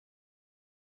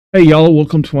Hey y'all,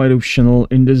 welcome to my YouTube channel.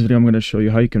 In this video I'm going to show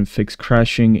you how you can fix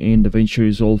crashing in DaVinci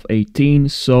Resolve 18.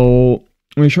 So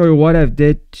I'm going to show you what I've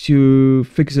did to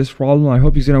fix this problem. I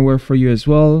hope it's going to work for you as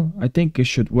well. I think it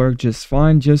should work just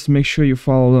fine. Just make sure you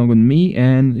follow along with me,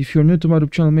 and if you're new to my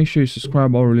YouTube channel, make sure you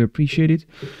subscribe. I'll really appreciate it.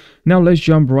 Now let's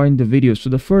jump right into the video. So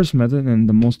the first method, and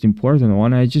the most important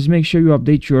one, is just make sure you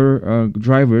update your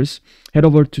drivers. Head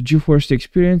over to GeForce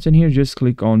Experience, and here just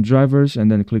click on drivers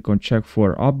and then click on check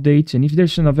for updates. And if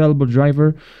there's an available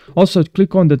driver, also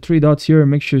click on the three dots here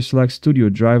and make sure you select Studio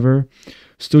Driver,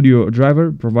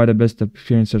 provide the best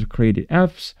experience of created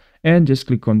apps, and just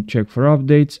click on check for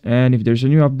updates. And if there's a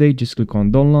new update, just click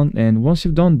on download. And once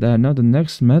you've done that, now the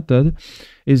next method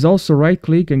is also right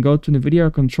click and go to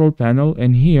NVIDIA control panel,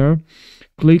 and here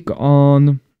click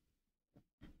on,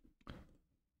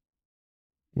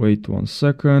 wait one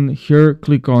second, here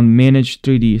click on manage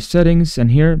 3D settings,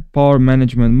 and here power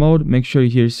management mode, make sure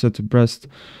here set to best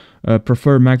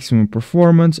prefer maximum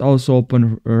performance. Also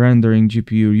open rendering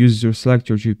GPU, select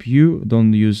your GPU,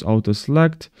 don't use auto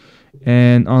select,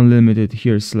 and unlimited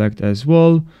here select as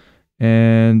well.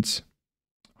 And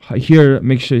here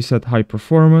make sure you set high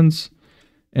performance,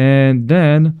 and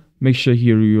then make sure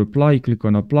here you apply, click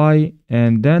on apply.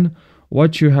 And then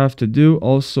what you have to do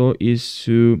also is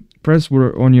to press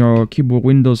on your keyboard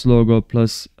Windows logo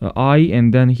plus I,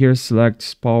 and then here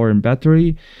select power and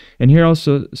battery, and here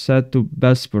also set to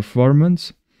best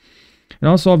performance. And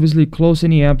also obviously close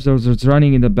any apps that's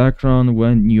running in the background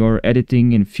when you're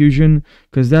editing in Fusion,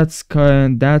 because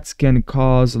that can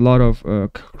cause a lot of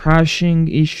crashing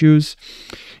issues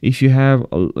if you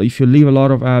leave a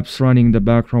lot of apps running in the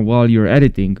background while you're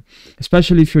editing,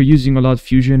 especially if you're using a lot of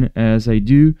Fusion as I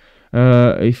do.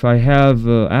 If I have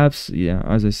apps, yeah,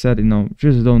 as I said,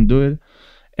 just don't do it.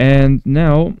 And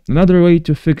now another way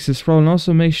to fix this problem,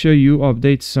 also make sure you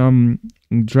update some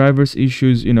drivers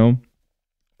issues,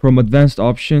 from advanced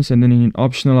options, and then in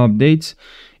optional updates.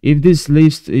 If this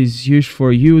list is huge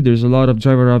for you, there's a lot of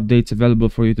driver updates available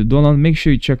for you to download. Make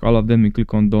sure you check all of them and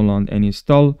click on download and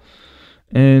install.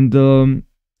 And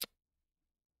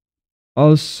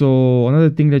also another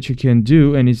thing that you can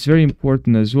do, and it's very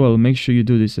important as well, make sure you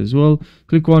do this as well,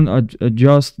 click on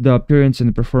adjust the appearance and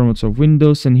the performance of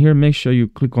Windows, and here make sure you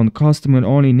click on custom and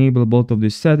only enable both of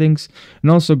these settings, and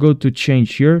also go to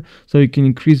change here so you can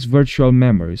increase virtual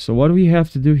memory. So what we have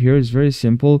to do here is very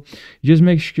simple. You just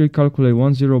make sure you calculate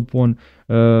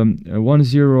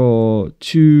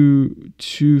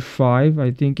 10225,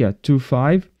 I think, yeah,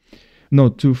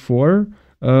 24,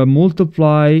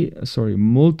 multiply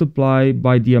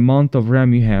by the amount of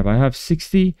RAM you have. I have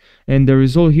 60, and the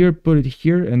result here, put it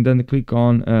here, and then click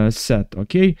on set.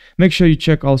 Okay, make sure you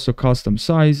check also custom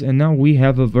size, and now we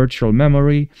have a virtual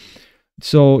memory.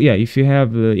 So yeah, if you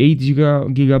have 8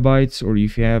 gigabytes, or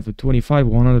if you have 25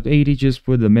 180, just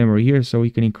put the memory here so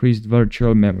we can increase the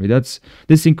virtual memory. This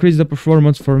increased the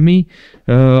performance for me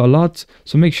a lot,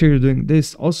 so make sure you're doing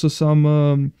this. Also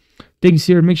some things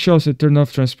here, make sure also turn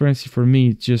off transparency. For me,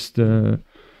 it just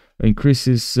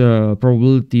increases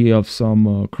probability of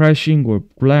some crashing or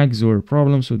lags or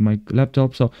problems with my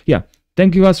laptop. So yeah,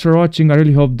 thank you guys for watching. I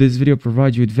really hope this video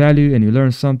provides you with value and you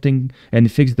learn something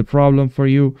and fix the problem for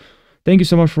you. Thank you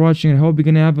so much for watching, and I hope you're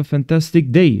gonna have a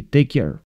fantastic day. Take care.